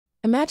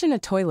Imagine a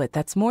toilet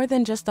that's more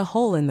than just a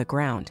hole in the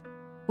ground.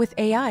 With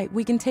AI,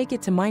 we can take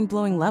it to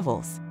mind-blowing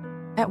levels.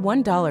 At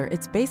 $1,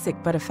 it's basic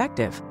but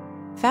effective.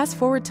 Fast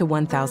forward to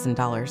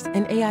 $1,000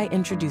 and AI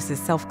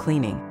introduces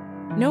self-cleaning.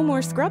 No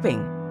more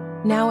scrubbing.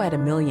 Now at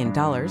 $1 million,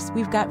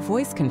 we've got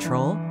voice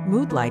control,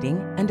 mood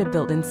lighting, and a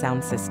built-in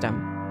sound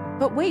system.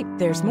 But wait,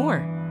 there's more.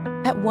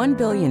 At $1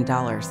 billion,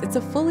 it's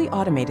a fully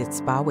automated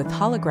spa with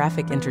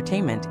holographic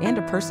entertainment and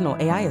a personal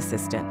AI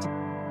assistant.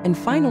 And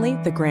finally,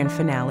 the grand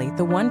finale,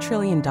 the $1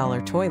 trillion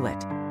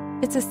toilet.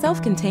 It's a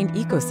self-contained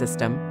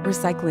ecosystem,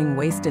 recycling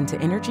waste into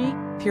energy,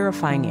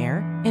 purifying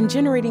air, and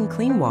generating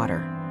clean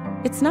water.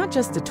 It's not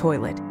just a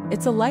toilet,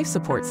 it's a life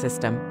support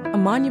system, a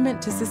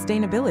monument to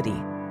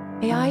sustainability.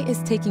 AI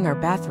is taking our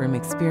bathroom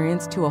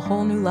experience to a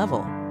whole new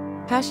level.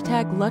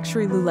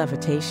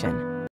 #LuxuryLuLevitation.